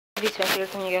WinterFeast here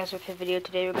coming you guys with a video.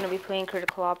 Today we're going to be playing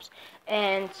Critical Ops.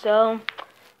 And so,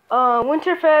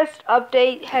 WinterFest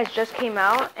update has just came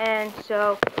out. And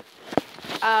so,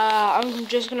 I'm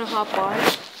just going to hop on.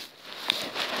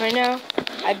 Right now,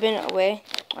 I've been away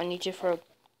on YouTube for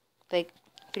like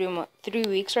 3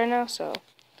 weeks right now. So,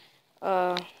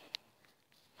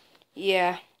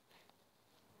 yeah.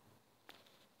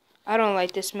 I don't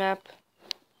like this map.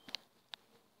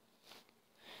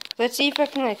 Let's see if I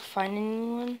can, like, find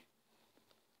anyone.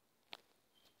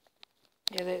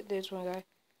 Yeah, there's one guy.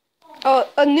 Oh,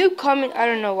 a new comment. I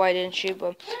don't know why I didn't shoot,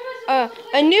 but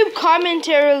a new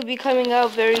commentary will be coming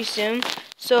out very soon.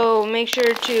 So make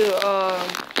sure to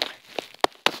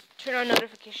turn on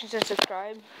notifications and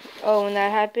subscribe. Oh, when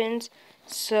that happens.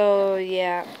 So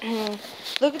yeah,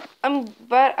 look,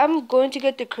 I'm going to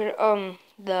get the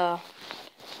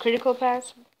critical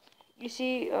pass. You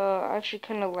see, I actually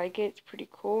kind of like it. It's pretty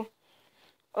cool.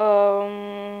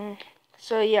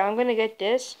 So yeah, I'm gonna get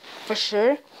this for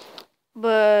sure.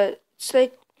 But it's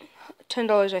like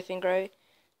 $10, I think, right?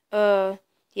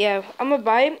 Yeah, I'm gonna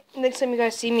buy it. Next time you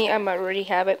guys see me, I might already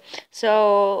have it.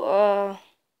 So,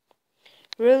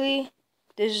 really,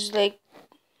 there's like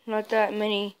not that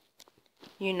many,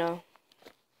 you know,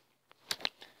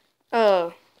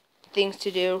 things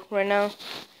to do right now.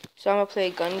 So I'm gonna play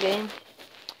a gun game.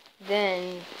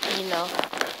 Then, you know,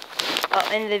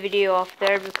 I'll end the video off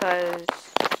there because,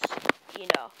 you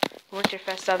know,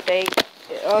 WinterFest update.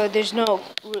 There's no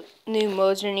new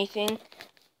modes or anything.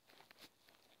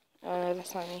 No,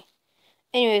 that's not me.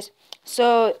 Anyways,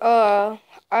 so,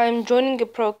 I'm joining a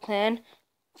pro clan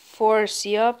for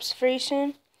C-Ops very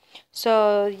soon.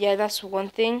 So, yeah, that's one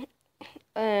thing.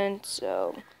 And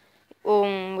so,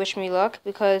 wish me luck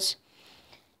because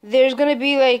there's gonna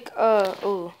be like,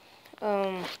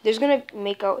 there's gonna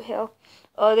make out hell.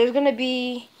 There's gonna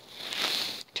be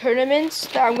tournaments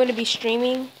that I'm gonna be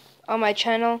streaming on my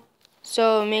channel.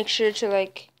 So make sure to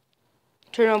like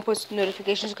turn on post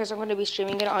notifications because I'm gonna be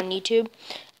streaming it on YouTube.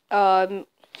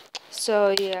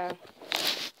 So yeah,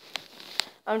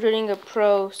 I'm joining a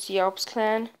pro C-Ops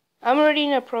clan. I'm already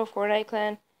in a pro Fortnite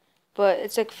clan, but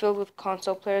it's like filled with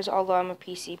console players. Although I'm a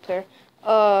PC player.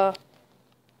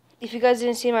 If you guys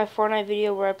didn't see my Fortnite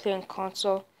video where I play on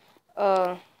console,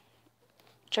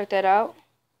 check that out.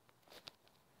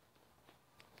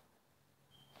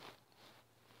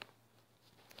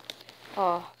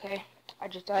 Oh, okay. I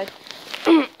just died.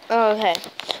 Okay.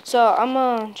 So, I'm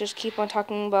gonna just keep on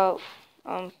talking about,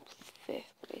 5th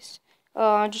place.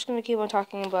 I'm just gonna keep on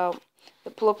talking about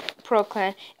the pro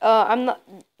clan.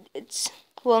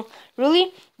 Well,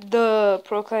 really, the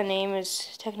pro clan name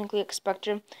is technically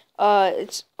Spectrum.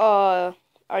 It's, my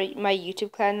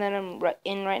YouTube clan that I'm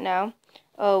in right now,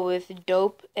 with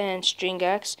Dope and String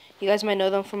X. You guys might know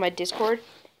them from my Discord.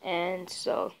 And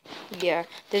so, yeah,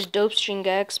 there's Dope, String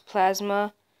X,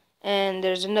 Plasma, and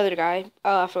there's another guy.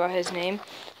 I forgot his name.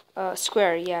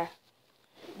 Square, yeah.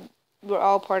 We're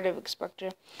all part of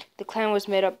Expector. The clan was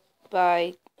made up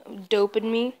by Dope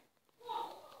and me.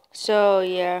 So,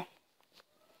 yeah.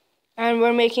 And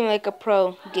we're making like a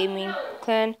pro gaming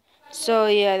clan. So,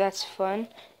 yeah, that's fun.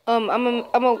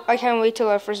 I can't wait till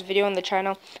our first video on the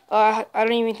channel. I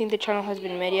don't even think the channel has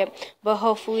been made yet. But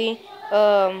hopefully,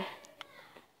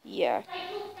 yeah,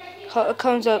 it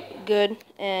comes up good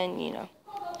and, you know,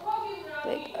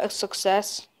 like a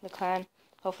success. The clan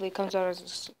hopefully comes out as a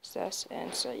success.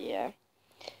 And so yeah,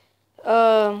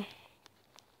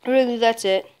 really that's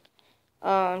it.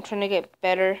 I'm trying to get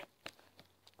better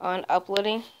on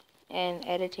uploading and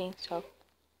editing. So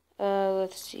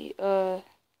let's see. That's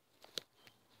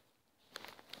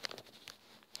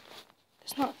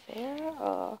not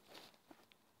fair.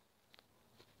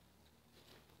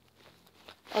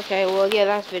 Okay, well, yeah,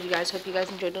 that's the video, guys. Hope you guys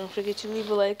enjoyed. Don't forget to leave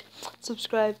a like,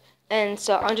 subscribe, and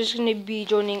so I'm just going to be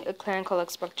joining a clan called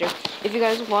Expector. If you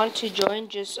guys want to join,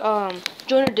 just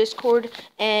join our Discord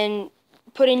and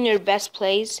put in your best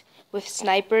plays with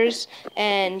snipers,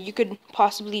 and you could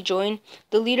possibly join.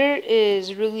 The leader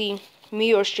is really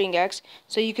me or String X,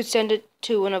 so you could send it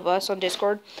to one of us on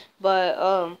Discord. But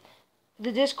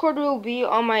the Discord will be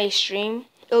on my stream.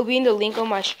 It'll be in the link on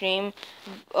my stream.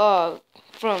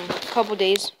 From a couple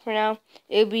days from now.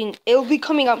 It'll be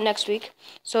coming up next week,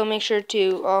 so make sure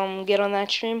to get on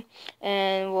that stream.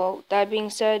 And well, that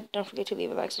being said, don't forget to leave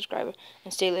a like, subscribe,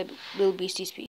 and stay little beasties. Peace.